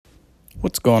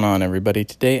What's going on, everybody?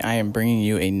 Today I am bringing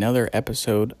you another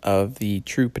episode of the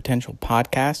True Potential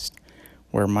podcast,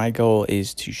 where my goal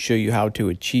is to show you how to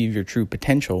achieve your true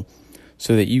potential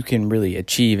so that you can really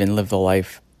achieve and live the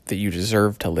life that you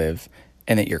deserve to live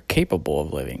and that you're capable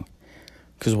of living.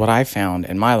 Because what I found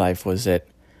in my life was that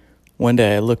one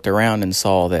day I looked around and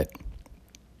saw that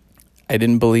I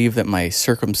didn't believe that my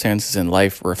circumstances in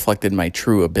life reflected my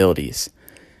true abilities.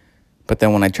 But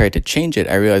then when I tried to change it,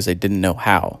 I realized I didn't know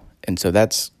how. And so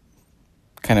that's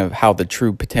kind of how the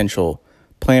True Potential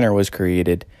Planner was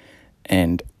created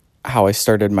and how I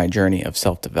started my journey of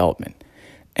self-development.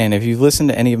 And if you've listened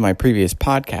to any of my previous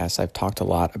podcasts, I've talked a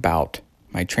lot about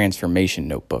my transformation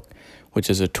notebook, which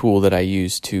is a tool that I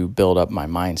use to build up my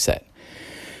mindset.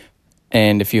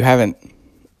 And if you haven't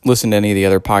listened to any of the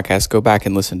other podcasts, go back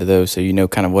and listen to those so you know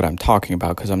kind of what I'm talking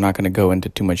about, because I'm not going to go into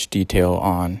too much detail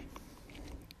on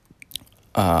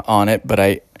it, but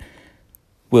I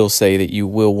will say that you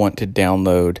will want to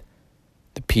download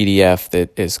the PDF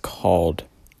that is called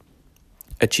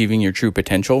Achieving Your True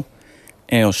Potential,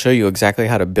 and it'll show you exactly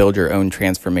how to build your own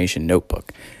transformation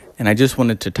notebook. And I just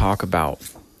wanted to talk about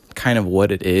kind of what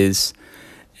it is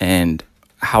and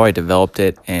how I developed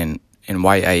it and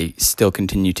why I still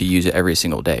continue to use it every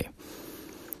single day.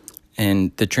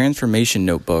 And the transformation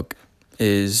notebook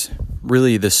is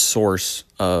really the source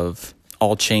of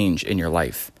all change in your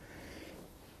life.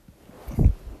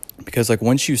 Because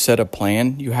once you set a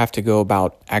plan, you have to go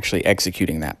about actually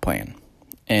executing that plan.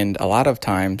 And a lot of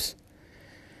times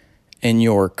in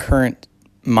your current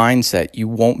mindset, you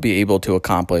won't be able to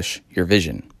accomplish your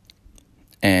vision.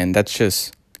 And that's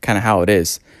just kind of how it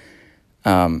is.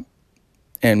 In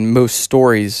most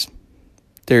stories,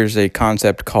 there's a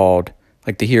concept called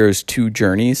the hero's two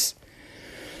journeys.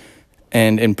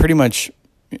 And in pretty much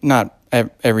not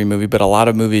every movie, but a lot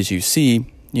of movies you see,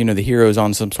 the hero's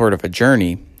on some sort of a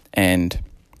journey. And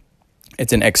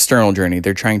it's an external journey.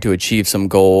 They're trying to achieve some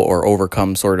goal or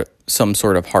overcome some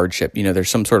sort of hardship. There's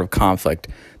some sort of conflict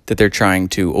that they're trying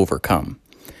to overcome.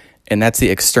 And that's the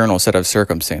external set of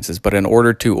circumstances. But in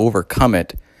order to overcome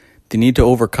it, they need to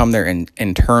overcome their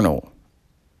internal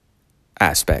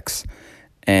aspects.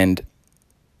 And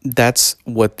that's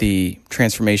what the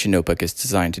transformation notebook is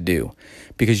designed to do.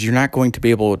 Because you're not going to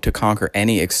be able to conquer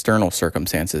any external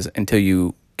circumstances until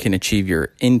you can achieve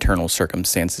your internal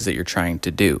circumstances that you're trying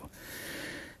to do.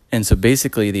 And so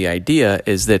basically the idea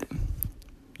is that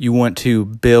you want to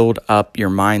build up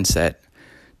your mindset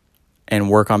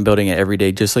and work on building it every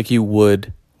day, just like you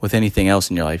would with anything else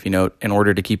in your life. In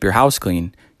order to keep your house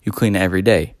clean, you clean it every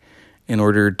day. In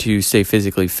order to stay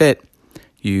physically fit,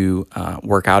 you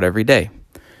work out every day.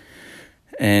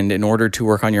 And in order to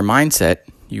work on your mindset,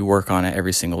 you work on it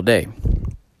every single day.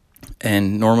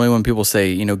 And normally when people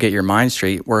say, get your mind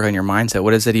straight, work on your mindset,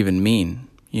 what does that even mean?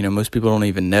 Most people don't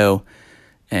even know,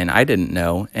 and I didn't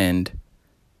know. And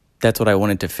that's what I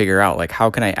wanted to figure out.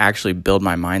 How can I actually build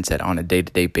my mindset on a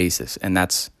day-to-day basis? And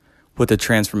that's what the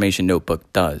transformation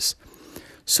notebook does.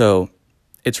 So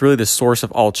it's really the source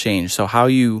of all change. So how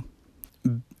you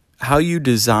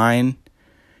design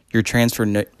your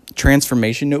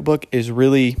transformation notebook is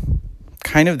really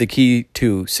kind of the key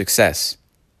to success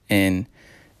in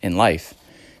life,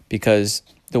 because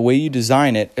the way you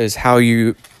design it is how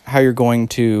you're going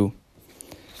to.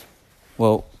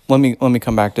 Well, let me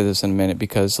come back to this in a minute,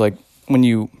 because when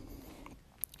you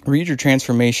read your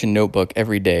transformation notebook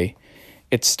every day,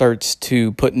 it starts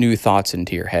to put new thoughts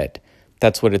into your head.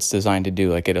 That's what it's designed to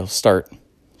do. It'll start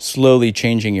slowly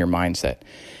changing your mindset.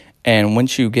 And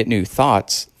once you get new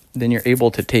thoughts, then you're able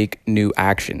to take new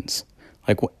actions.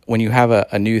 When you have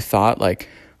a new thought,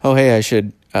 oh, hey, I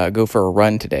should go for a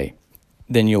run today,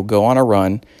 then you'll go on a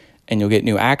run and you'll get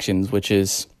new actions, which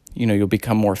is, you'll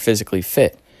become more physically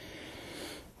fit.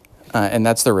 And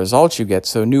that's the results you get.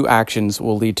 So new actions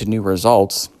will lead to new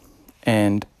results.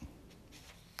 And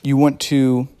you want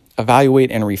to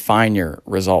evaluate and refine your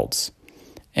results.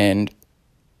 And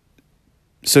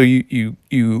so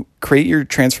you create your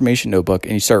transformation notebook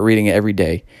and you start reading it every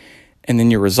day. And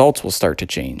then your results will start to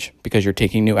change because you're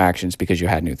taking new actions because you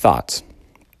had new thoughts.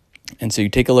 And so you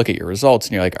take a look at your results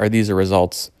and you're like, are these the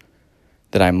results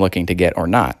that I'm looking to get or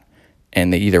not?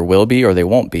 And they either will be or they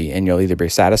won't be. And you'll either be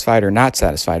satisfied or not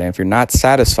satisfied. And if you're not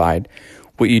satisfied,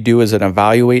 what you do is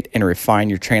evaluate and refine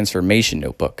your transformation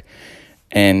notebook.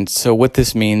 And so what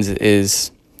this means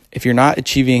is if you're not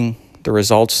achieving the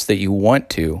results that you want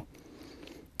to,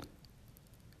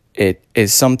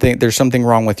 there's something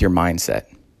wrong with your mindset.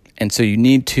 And so you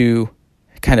need to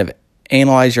kind of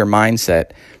analyze your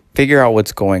mindset, figure out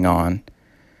what's going on,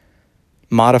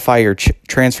 modify your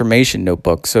transformation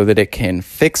notebook so that it can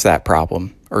fix that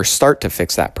problem, or start to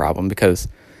fix that problem, because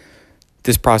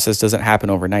this process doesn't happen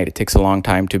overnight. It takes a long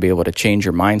time to be able to change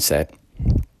your mindset.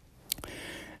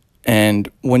 And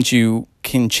once you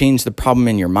can change the problem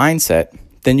in your mindset,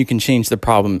 then you can change the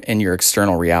problem in your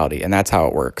external reality. And that's how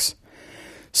it works.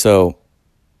 So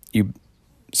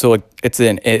it's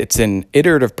an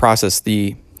iterative process.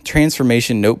 The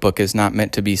transformation notebook is not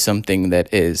meant to be something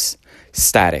that is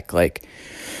static. Like,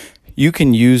 you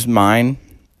can use mine,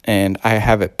 and I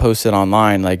have it posted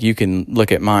online. Like, you can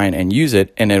look at mine and use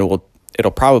it, and it'll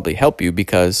probably help you,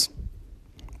 because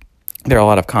there are a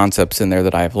lot of concepts in there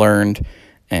that I've learned,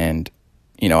 and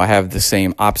I have the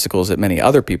same obstacles that many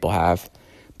other people have.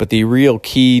 But the real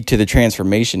key to the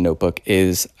transformation notebook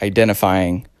is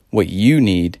identifying what you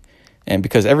need, and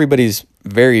because everybody's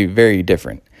very, very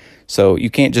different. So you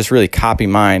can't just really copy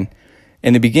mine.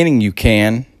 In the beginning, you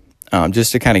can,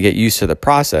 just to kind of get used to the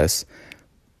process,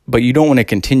 but you don't want to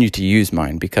continue to use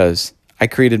mine, because I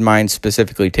created mine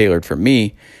specifically tailored for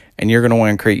me, and you're going to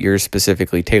want to create yours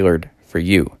specifically tailored for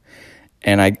you.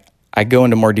 And I go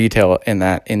into more detail in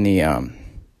that in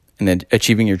the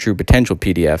Achieving Your True Potential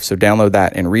PDF. So download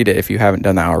that and read it if you haven't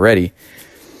done that already.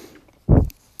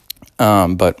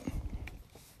 But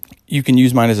you can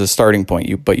use mine as a starting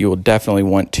point, but you will definitely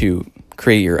want to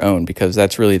create your own, because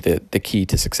that's really the key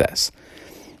to success.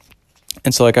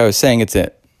 And so, like I was saying, it's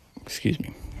an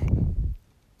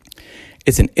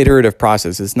iterative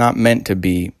process. It's not meant to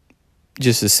be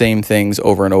just the same things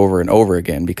over and over and over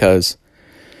again, because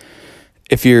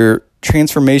if your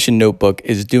transformation notebook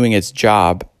is doing its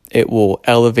job, it will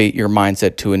elevate your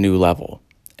mindset to a new level.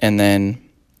 And then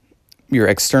your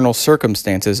external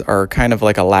circumstances are kind of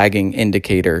like a lagging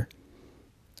indicator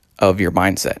of your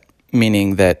mindset,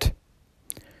 meaning that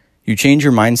you change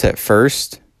your mindset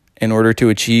first in order to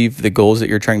achieve the goals that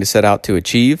you're trying to set out to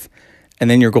achieve, and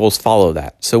then your goals follow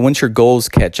that. So once your goals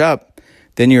catch up,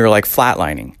 then you're like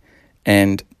flatlining.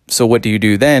 And so what do you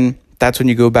do then? That's when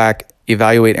you go back,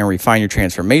 evaluate, and refine your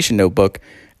transformation notebook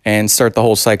and start the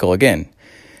whole cycle again.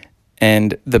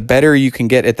 And the better you can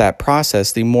get at that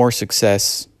process, the more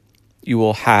success you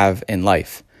will have in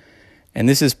life. And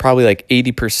this is probably like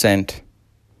 80%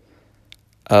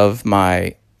 of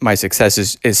my success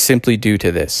is simply due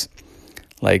to this.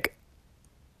 Like,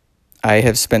 I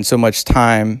have spent so much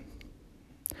time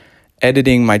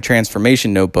editing my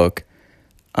transformation notebook,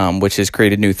 which has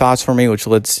created new thoughts for me, which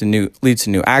leads to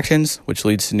new actions, which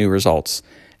leads to new results.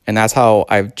 And that's how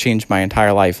I've changed my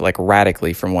entire life, like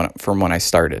radically from when I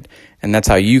started. And that's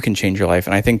how you can change your life.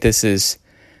 And I think this is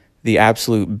the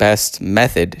absolute best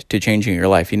method to changing your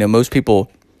life. Most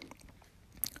people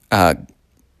try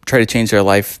to change their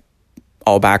life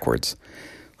all backwards.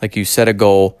 Like, you set a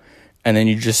goal, and then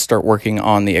you just start working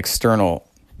on the external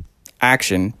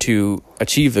action to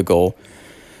achieve the goal,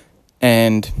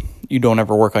 and you don't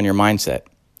ever work on your mindset.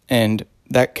 And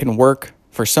that can work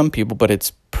for some people, but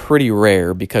it's pretty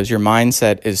rare, because your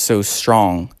mindset is so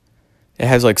strong. It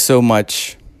has like so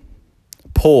much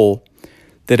pull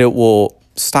that it will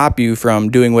stop you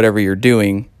from doing whatever you're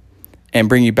doing and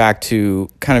bring you back to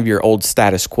kind of your old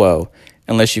status quo,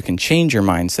 unless you can change your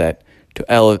mindset to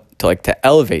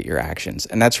elevate your actions.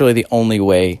 And that's really the only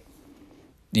way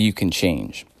that you can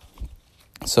change.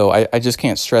 So I just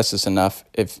can't stress this enough.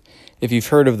 If you've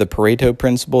heard of the Pareto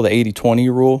principle, the 80-20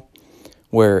 rule,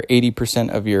 where 80%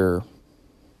 of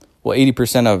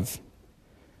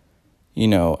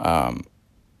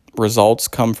results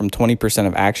come from 20%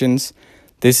 of actions.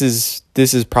 This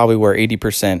is probably where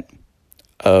 80%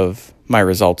 of my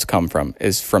results come from,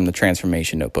 is from the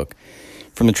transformation notebook.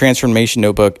 From the transformation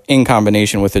notebook in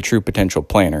combination with a True Potential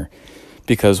Planner.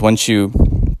 Because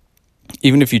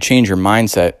even if you change your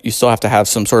mindset, you still have to have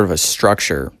some sort of a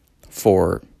structure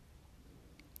for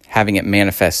having it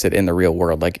manifested in the real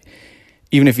world. Like,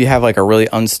 even if you have like a really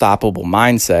unstoppable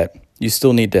mindset, you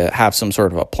still need to have some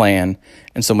sort of a plan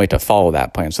and some way to follow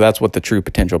that plan. So that's what the True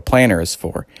Potential Planner is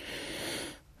for.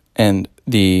 And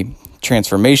the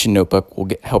transformation notebook will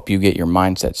help you get your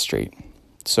mindset straight.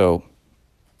 So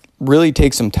really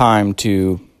take some time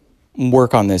to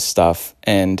work on this stuff.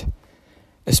 And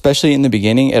especially in the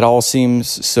beginning, it all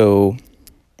seems so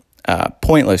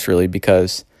pointless, really,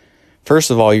 because first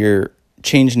of all, your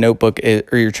change notebook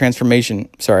or your transformation,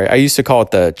 I used to call it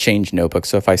the change notebook.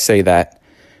 So if I say that,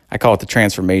 I call it the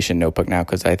transformation notebook now,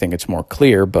 because I think it's more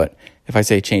clear. But if I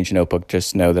say change notebook,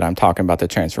 just know that I'm talking about the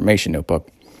transformation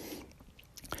notebook.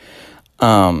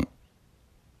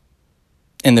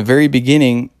 In the very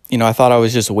beginning, I thought I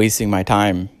was just wasting my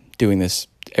time doing this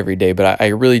every day, but I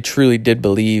really truly did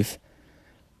believe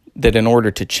that in order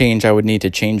to change, I would need to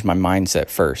change my mindset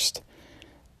first.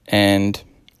 And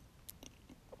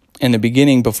in the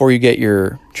beginning, before you get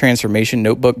your transformation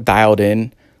notebook dialed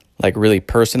in, like really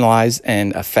personalized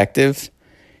and effective,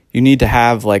 you need to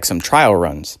have like some trial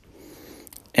runs.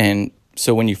 And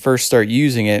so when you first start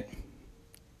using it,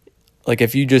 like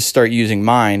if you just start using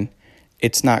mine,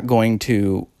 it's not going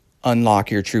to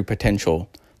unlock your true potential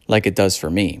like it does for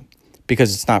me,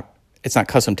 because it's not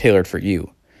custom tailored for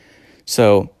you.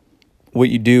 So what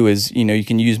you do is, you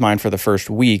can use mine for the first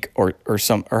week or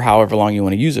however long you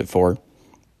want to use it for,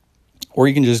 or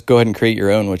you can just go ahead and create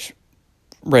your own, which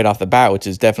right off the bat, which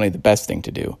is definitely the best thing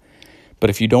to do. But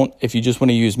if you just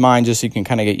want to use mine just so you can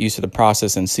kind of get used to the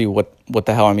process and see what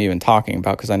the hell I'm even talking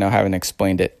about, because I know I haven't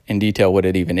explained it in detail what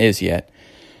it even is yet,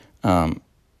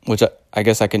 which I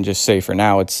guess I can just say for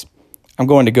now, I'm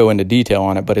going to go into detail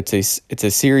on it, but it's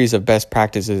a series of best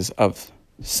practices of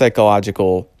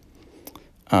psychological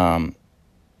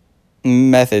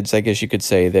methods, I guess you could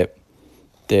say,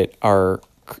 that are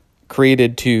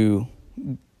created to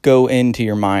go into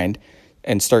your mind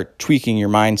and start tweaking your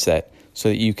mindset so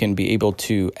that you can be able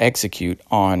to execute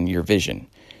on your vision.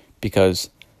 Because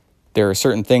there are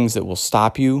certain things that will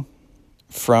stop you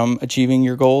from achieving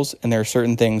your goals, and there are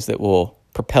certain things that will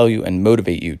propel you and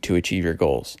motivate you to achieve your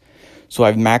goals. So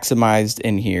I've maximized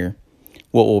in here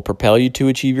what will propel you to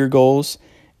achieve your goals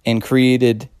and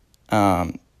created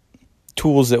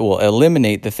tools that will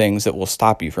eliminate the things that will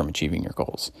stop you from achieving your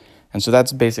goals. And so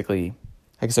that's basically,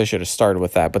 I guess I should have started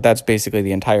with that, but that's basically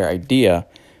the entire idea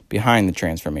behind the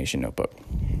transformation notebook.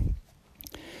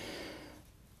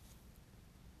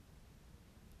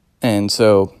 And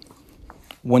so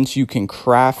once you can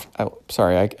craft, I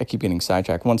keep getting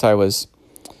sidetracked.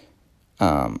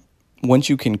 Once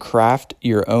you can craft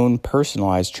your own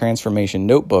personalized transformation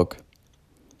notebook,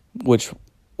 which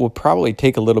will probably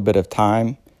take a little bit of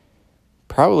time,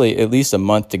 probably at least a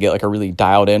month to get like a really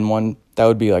dialed in one. That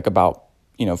would be like about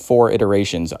 4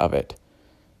 iterations of it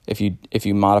if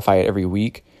you modify it every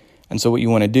week. And so what you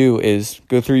want to do is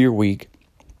go through your week,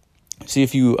 see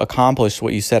if you accomplished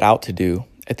what you set out to do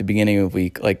at the beginning of the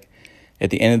week. Like at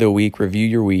the end of the week, review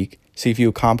your week, see if you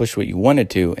accomplished what you wanted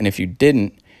to. And if you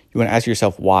didn't, you want to ask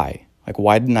yourself why. Like,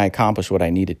 why didn't I accomplish what I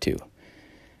needed to?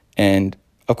 And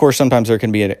of course, sometimes there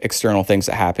can be external things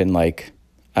that happen, like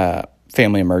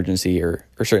family emergency or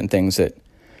certain things that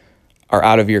are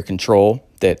out of your control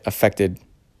that affected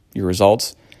your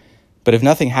results. But if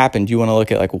nothing happened, you want to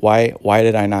look at like, why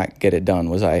did I not get it done?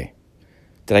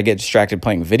 Did I get distracted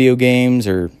playing video games,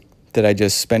 or did I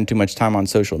just spend too much time on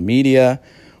social media,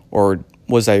 or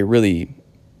did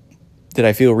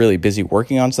I feel really busy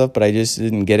working on stuff, but I just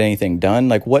didn't get anything done?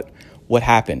 Like what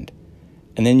happened?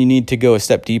 And then you need to go a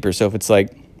step deeper. So if it's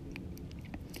like,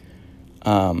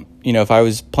 if I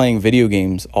was playing video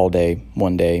games all day,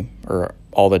 one day, or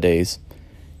all the days,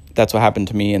 that's what happened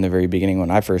to me in the very beginning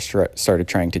when I first started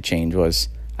trying to change. Was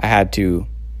I had to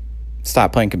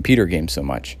stop playing computer games so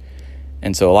much.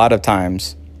 And so a lot of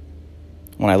times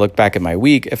when I look back at my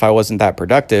week, if I wasn't that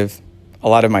productive, a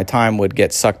lot of my time would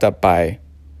get sucked up by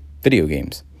video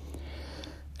games.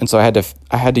 And so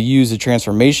I had to use a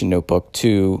transformation notebook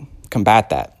to combat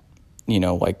that,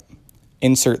 like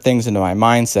insert things into my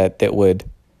mindset that would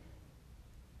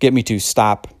get me to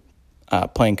stop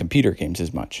playing computer games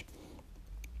as much.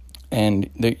 And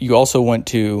you also want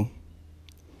to,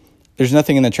 there's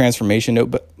nothing in the transformation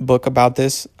notebook about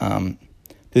this.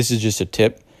 This is just a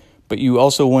tip, but you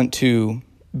also want to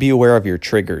be aware of your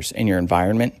triggers in your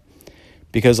environment.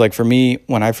 Because like for me,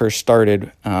 when I first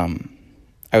started,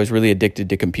 I was really addicted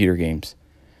to computer games.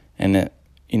 And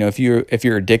if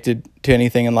you're addicted to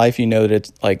anything in life, that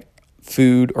it's like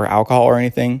food or alcohol or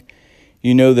anything,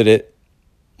 that it,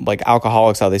 like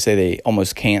alcoholics, how they say they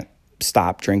almost can't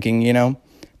stop drinking,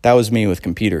 that was me with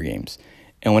computer games.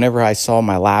 And whenever I saw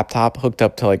my laptop hooked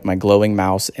up to like my glowing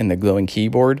mouse and the glowing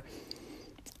keyboard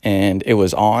and it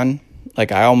was on,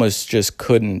 like I almost just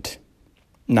couldn't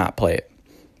not play it.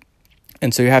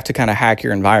 And so you have to kind of hack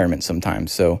your environment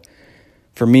sometimes. So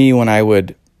for me, when I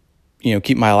would,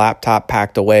 keep my laptop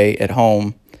packed away at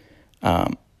home,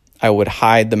 I would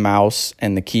hide the mouse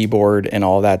and the keyboard and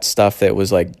all that stuff that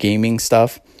was like gaming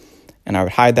stuff. And I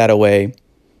would hide that away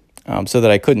so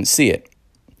that I couldn't see it.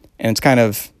 And it's kind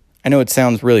of, I know it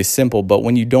sounds really simple, but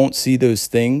when you don't see those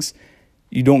things,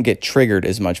 you don't get triggered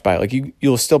as much by it. Like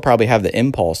you'll still probably have the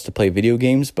impulse to play video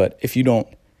games, but if you don't,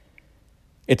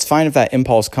 it's fine if that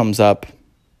impulse comes up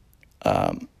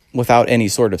without any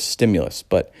sort of stimulus.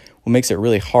 But what makes it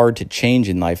really hard to change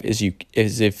in life is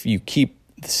if you keep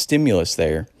the stimulus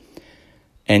there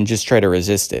and just try to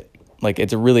resist it. Like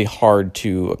it's really hard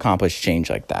to accomplish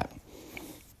change like that.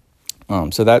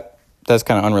 So that's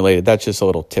kind of unrelated. That's just a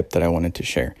little tip that I wanted to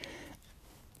share.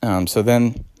 So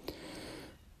then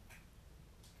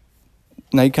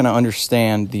now you kind of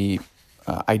understand the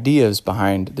ideas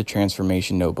behind the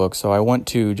transformation notebook. So I want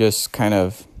to just kind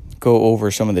of go over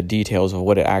some of the details of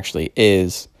what it actually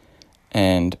is.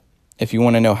 And if you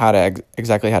want to know how to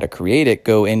exactly how to create it,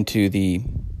 go into the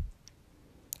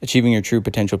Achieving Your True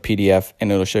Potential PDF,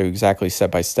 and it'll show you exactly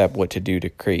step by step what to do to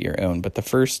create your own. But the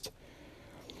first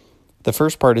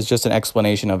part is just an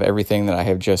explanation of everything that I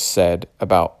have just said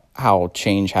about how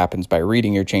change happens by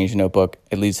reading your change notebook.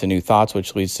 It leads to new thoughts,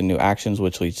 which leads to new actions,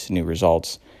 which leads to new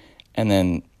results. And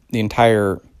then the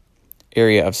entire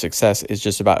area of success is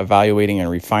just about evaluating and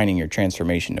refining your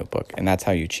transformation notebook. And that's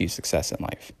how you achieve success in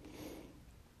life.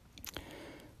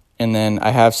 And then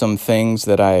I have some things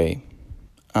that I,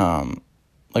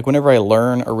 like whenever I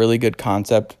learn a really good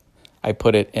concept, I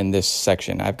put it in this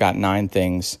section. I've got 9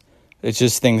 things. It's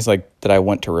just things like that I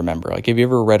want to remember. Like, have you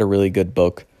ever read a really good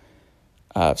book,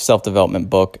 self-development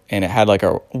book, and it had like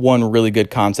one really good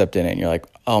concept in it, and you're like,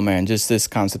 oh man, just this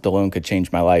concept alone could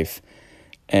change my life.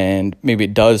 And maybe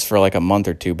it does for like a month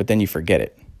or two, but then you forget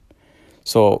it.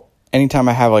 So anytime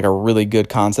I have like a really good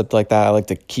concept like that, I like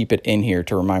to keep it in here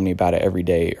to remind me about it every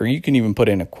day. Or you can even put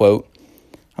in a quote.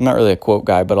 I'm not really a quote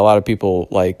guy, but a lot of people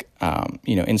like,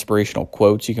 inspirational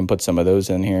quotes. You can put some of those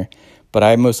in here. But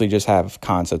I mostly just have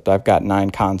concepts. I've got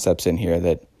 9 concepts in here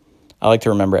that I like to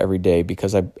remember every day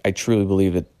because I truly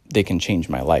believe that they can change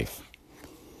my life.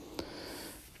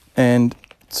 And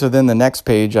so then the next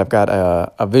page, I've got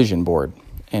a vision board.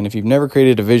 And if you've never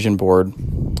created a vision board,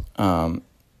 I'm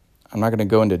not going to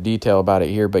go into detail about it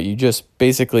here, but you just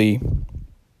basically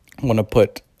want to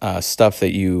put stuff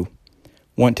that you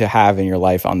want to have in your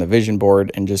life on the vision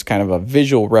board, and just kind of a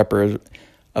visual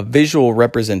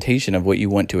representation of what you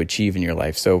want to achieve in your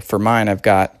life. So for mine, I've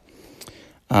got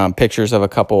pictures of a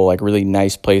couple like really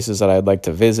nice places that I'd like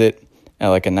to visit, and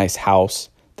like a nice house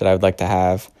that I would like to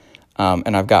have.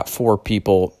 And I've got 4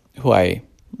 people who I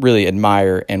really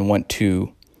admire and want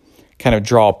to kind of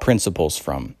draw principles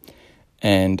from.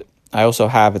 And I also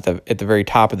have at the very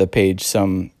top of the page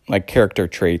some like character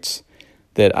traits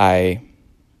that I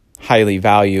highly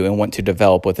value and want to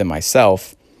develop within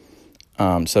myself.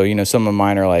 So, some of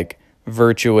mine are like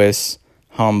virtuous,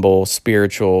 humble,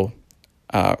 spiritual,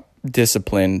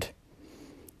 disciplined,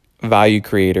 value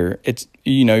creator. It's,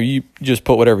 you just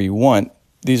put whatever you want.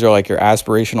 These are like your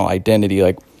aspirational identity.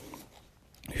 Like,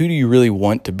 who do you really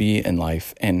want to be in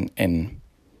life? And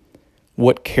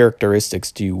what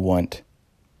characteristics do you want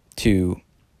to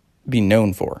be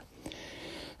known for?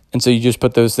 And so you just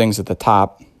put those things at the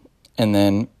top. And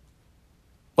then,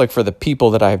 like, for the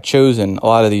people that I have chosen, a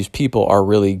lot of these people are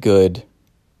really good,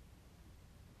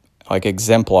 like,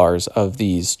 exemplars of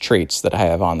these traits that I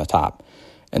have on the top.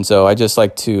 And so I just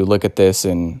like to look at this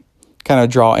and kind of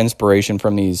draw inspiration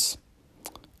from these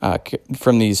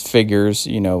figures,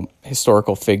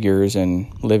 historical figures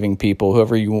and living people,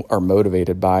 whoever you are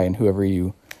motivated by and whoever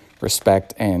you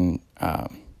respect and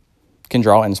can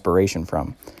draw inspiration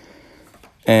from.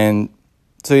 And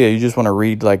so, yeah, you just want to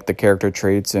read like the character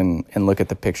traits and look at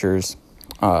the pictures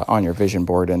on your vision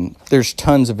board. And there's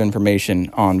tons of information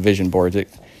on vision boards.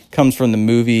 It comes from the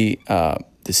movie The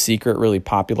Secret, really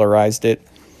popularized it.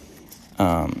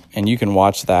 And you can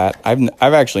watch that.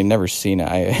 I've actually never seen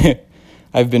it.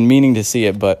 I've been meaning to see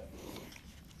it, but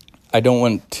I don't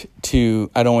want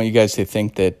you guys to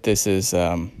think that this is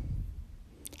a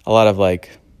lot of like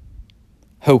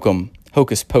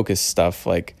hocus pocus stuff,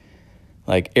 like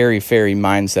airy-fairy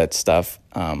mindset stuff.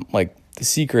 Like The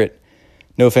Secret,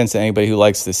 no offense to anybody who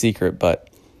likes The Secret, but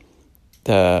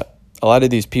a lot of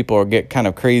these people get kind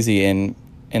of crazy in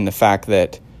the fact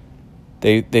that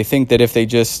they think that if they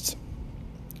just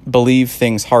believe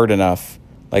things hard enough,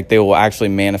 like they will actually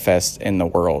manifest in the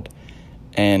world.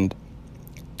 And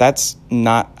that's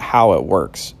not how it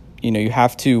works. You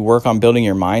have to work on building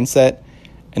your mindset,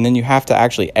 and then you have to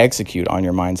actually execute on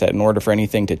your mindset in order for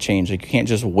anything to change. Like, you can't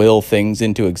just will things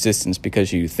into existence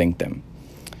because you think them.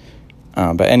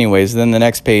 But anyways, then the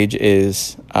next page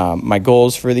is my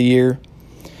goals for the year.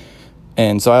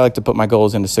 And so I like to put my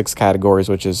goals into 6 categories,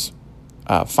 which is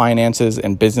finances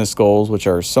and business goals, which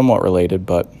are somewhat related,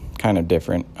 but kind of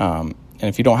different. And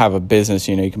if you don't have a business,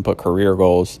 you can put career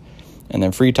goals, and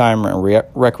then free time and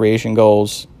recreation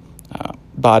goals,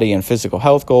 body and physical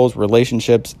health goals,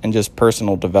 relationships, and just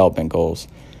personal development goals.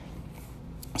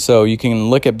 So you can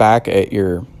look back at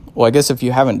I guess if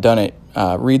you haven't done it,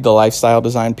 read the lifestyle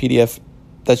design PDF.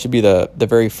 That should be the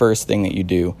very first thing that you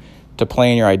do to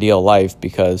plan your ideal life,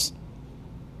 because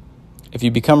if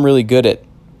you become really good at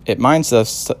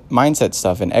mindset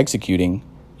stuff and executing,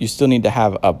 you still need to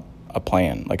have a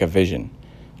plan, like a vision.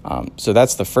 So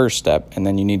that's the first step, and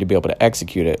then you need to be able to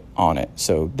execute it on it.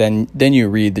 So then you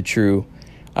read the true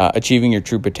Achieving Your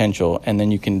True Potential, and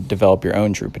then you can develop your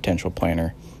own True Potential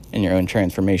Planner and your own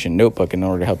transformation notebook in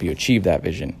order to help you achieve that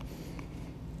vision.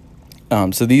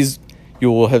 So these,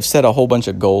 you will have set a whole bunch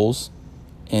of goals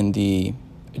in the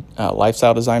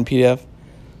Lifestyle Design PDF.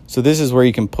 So this is where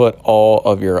you can put all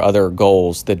of your other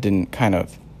goals that didn't kind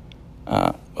of,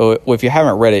 if you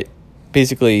haven't read it,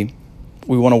 basically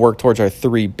we want to work towards our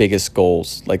 3 biggest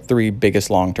goals, like 3 biggest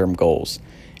long-term goals.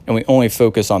 And we only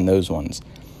focus on those ones.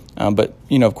 But,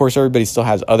 of course, everybody still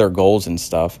has other goals and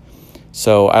stuff.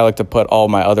 So I like to put all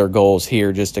my other goals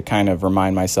here just to kind of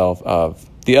remind myself of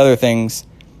the other things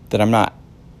that I'm not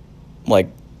like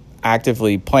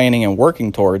actively planning and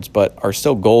working towards, but are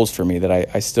still goals for me that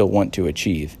I still want to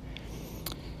achieve.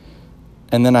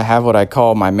 And then I have what I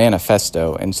call my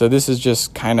manifesto. And so this is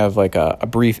just kind of like a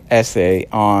brief essay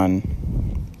on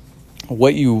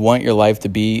what you want your life to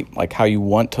be, like how you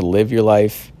want to live your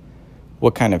life,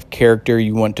 what kind of character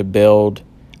you want to build,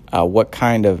 what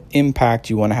kind of impact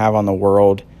you want to have on the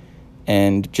world,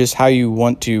 and just how you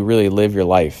want to really live your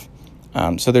life.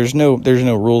 So there's no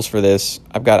rules for this.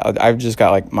 I've just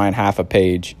got like mine half a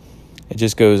page. It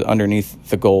just goes underneath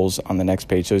the goals on the next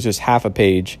page. So it's just half a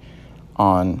page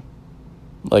on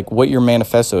like what your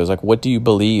manifesto is, like what do you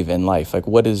believe in life, like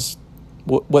what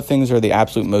things are the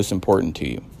absolute most important to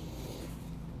you.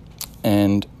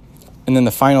 And then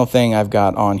the final thing I've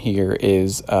got on here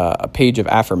is a page of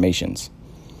affirmations.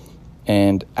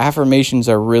 And affirmations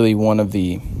are really one of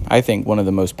the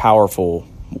most powerful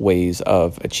ways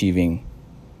of achieving,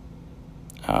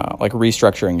 like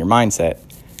restructuring your mindset.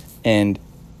 And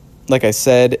like I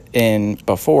said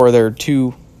before, there are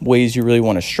 2 ways you really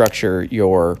want to structure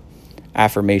your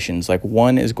affirmations. Like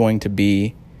one is going to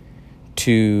be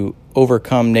to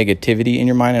overcome negativity in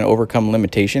your mind and overcome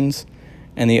limitations.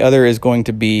 And the other is going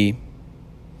to be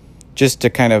just to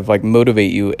kind of like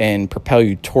motivate you and propel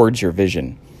you towards your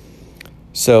vision.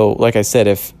 So like I said,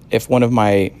 if one of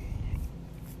my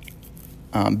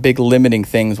big limiting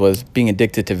things was being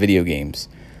addicted to video games,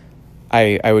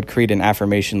 I would create an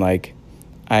affirmation like,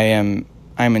 I'm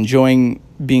enjoying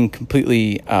being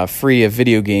completely free of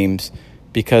video games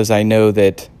because I know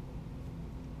that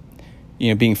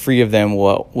being free of them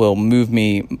will move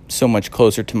me so much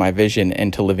closer to my vision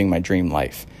and to living my dream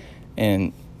life.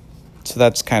 And so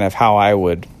that's kind of how I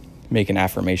would make an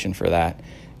affirmation for that.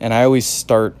 And I always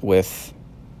start with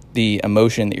the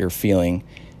emotion that you're feeling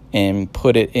and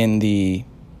put it in the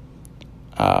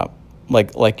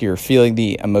like you're feeling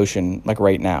the emotion like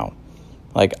right now.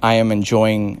 Like I am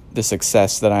enjoying the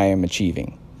success that I am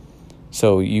achieving.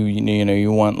 So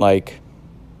you want like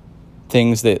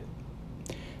things that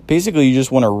basically you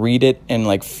just want to read it and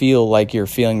like feel like you're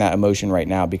feeling that emotion right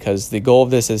now, because the goal of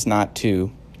this is not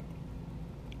to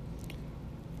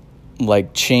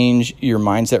like change your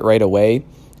mindset right away.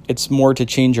 It's more to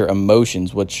change your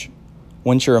emotions, which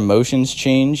once your emotions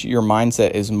change, your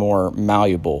mindset is more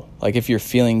malleable. Like if you're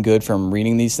feeling good from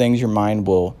reading these things, your mind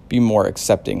will be more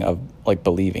accepting of like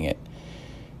believing it.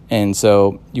 And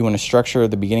so you want to structure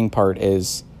the beginning part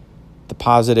as the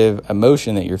positive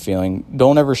emotion that you're feeling.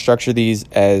 Don't ever structure these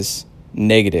as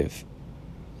negative.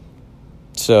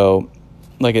 So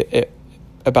like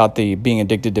about the being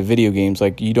addicted to video games,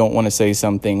 like you don't want to say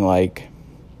something like,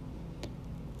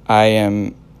 I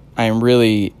am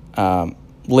really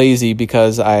lazy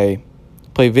because I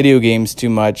play video games too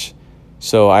much,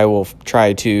 so I will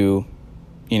try to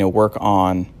work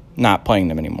on not playing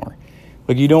them anymore.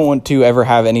 Like you don't want to ever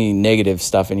have any negative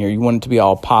stuff in here. You want it to be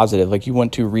all positive. Like you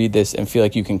want to read this and feel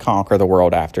like you can conquer the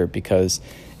world after it, because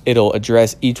it'll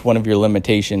address each one of your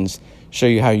limitations, show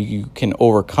you how you can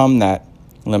overcome that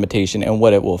limitation and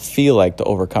what it will feel like to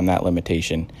overcome that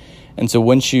limitation. And so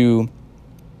once you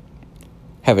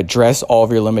have addressed all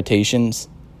of your limitations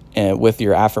with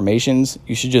your affirmations,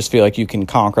 you should just feel like you can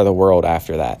conquer the world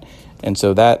after that. And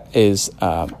so that is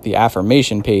the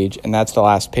affirmation page, and that's the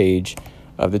last page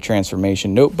of the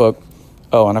transformation notebook.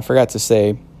 Oh, and I forgot to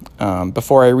say,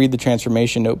 before I read the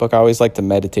transformation notebook, I always like to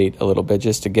meditate a little bit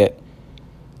just to get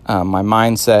my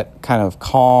mindset kind of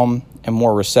calm and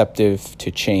more receptive to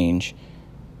change.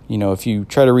 If you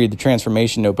try to read the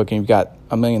transformation notebook and you've got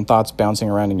a million thoughts bouncing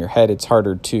around in your head, it's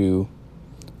harder to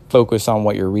focus on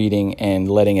what you're reading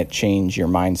and letting it change your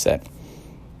mindset.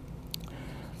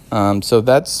 So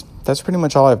that's pretty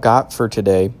much all I've got for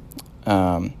today.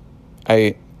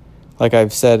 Like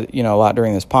I've said, a lot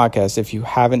during this podcast, if you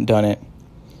haven't done it,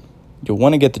 you'll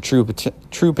want to get the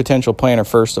True Potential Planner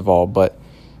first of all, but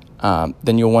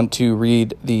then you'll want to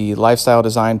read the Lifestyle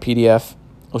Design PDF.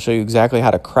 It'll show you exactly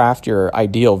how to craft your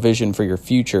ideal vision for your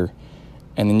future.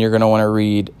 And then you're going to want to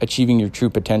read Achieving Your True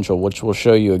Potential, which will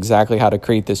show you exactly how to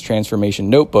create this transformation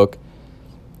notebook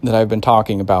that I've been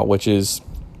talking about, which is,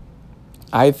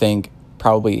 I think,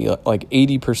 probably like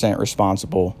 80%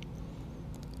 responsible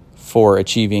for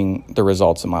achieving the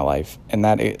results in my life. And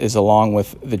that is along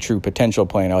with the True Potential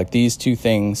Planner. Like these two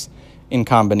things in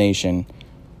combination,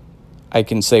 I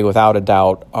can say without a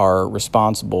doubt are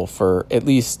responsible for at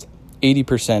least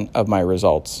 80% of my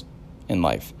results in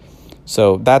life.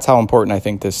 So that's how important I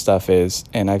think this stuff is.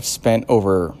 And I've spent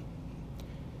over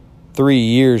 3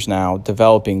 years now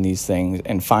developing these things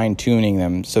and fine-tuning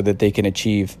them so that they can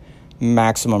achieve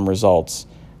maximum results.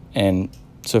 And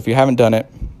so if you haven't done it,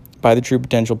 buy the True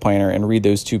Potential Planner and read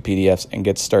those 2 PDFs and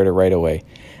get started right away.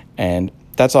 And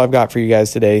that's all I've got for you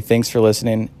guys today. Thanks for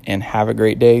listening and have a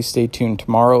great day. Stay tuned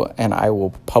tomorrow and I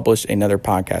will publish another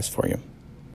podcast for you.